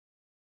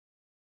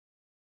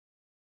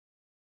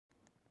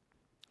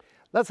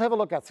Let's have a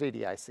look at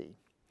 3D IC.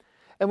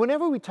 And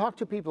whenever we talk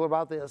to people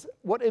about this,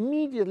 what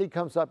immediately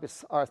comes up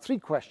are three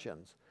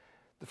questions.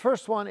 The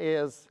first one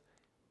is,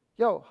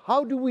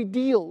 how do we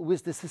deal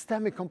with the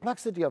systemic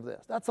complexity of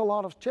this? That's a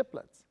lot of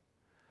chiplets.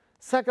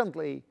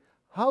 Secondly,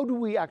 how do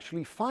we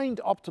actually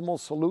find optimal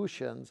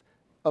solutions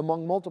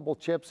among multiple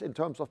chips in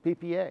terms of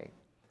PPA?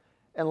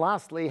 And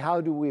lastly, how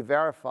do we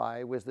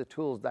verify with the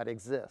tools that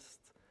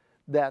exist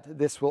that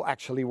this will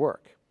actually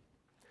work?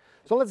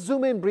 So let's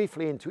zoom in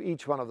briefly into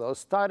each one of those,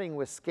 starting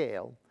with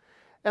scale.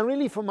 And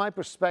really, from my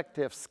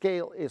perspective,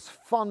 scale is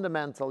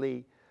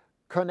fundamentally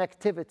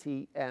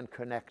connectivity and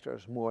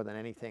connectors more than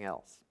anything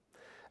else.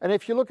 And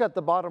if you look at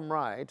the bottom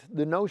right,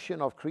 the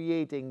notion of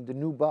creating the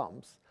new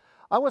bumps,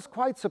 I was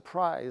quite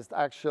surprised,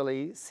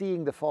 actually,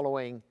 seeing the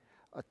following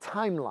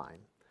timeline.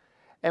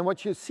 And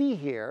what you see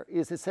here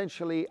is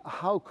essentially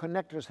how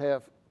connectors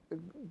have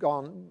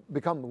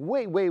become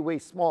way, way, way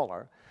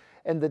smaller.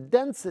 And the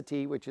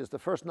density, which is the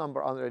first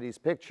number under these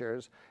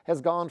pictures,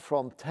 has gone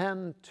from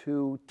 10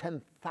 to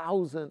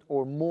 10,000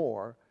 or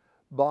more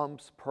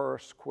bumps per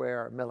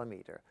square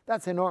millimeter.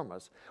 That's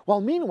enormous.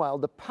 While meanwhile,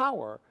 the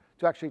power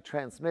to actually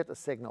transmit a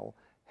signal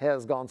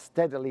has gone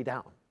steadily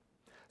down.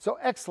 So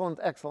excellent,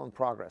 excellent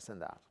progress in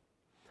that.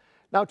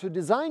 Now, to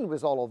design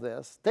with all of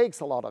this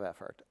takes a lot of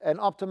effort. And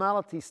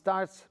Optimality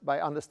starts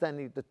by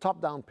understanding the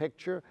top-down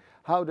picture,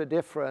 how the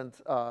different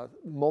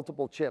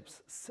multiple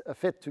chips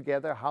fit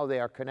together, how they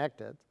are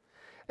connected.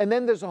 And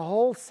then there's a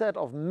whole set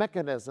of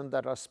mechanisms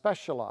that are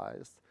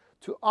specialized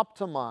to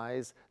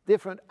optimize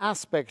different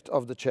aspects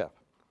of the chip.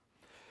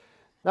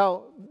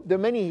 Now, there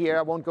are many here.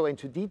 I won't go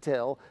into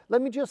detail.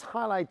 Let me just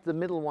highlight the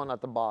middle one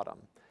at the bottom.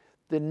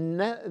 The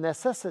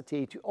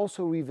necessity to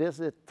also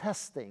revisit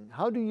testing.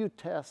 How do you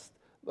test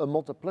a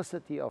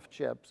multiplicity of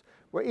chips,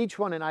 where each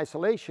one in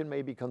isolation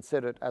may be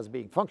considered as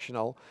being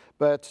functional,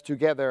 but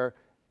together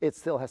it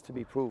still has to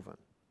be proven.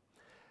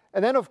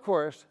 And then, of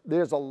course,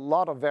 there's a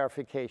lot of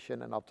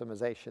verification and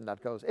optimization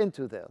that goes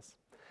into this.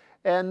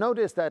 And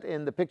notice that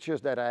in the pictures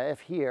that I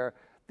have here,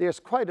 there's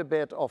quite a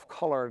bit of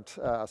colored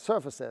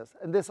surfaces.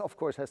 And this, of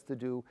course, has to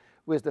do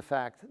with the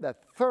fact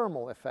that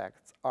thermal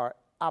effects are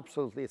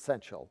absolutely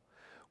essential.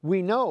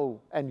 We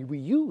know, and we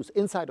use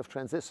inside of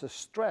transistors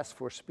stress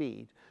for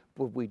speed,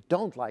 but we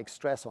don't like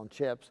stress on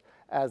chips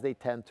as they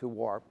tend to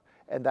warp,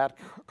 and that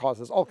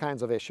causes all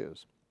kinds of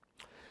issues.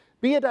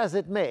 Be it as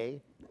it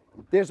may,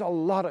 there's a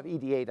lot of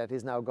EDA that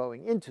is now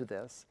going into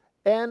this,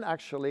 and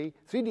actually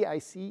 3D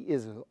IC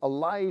is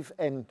alive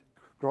and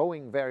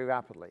growing very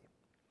rapidly.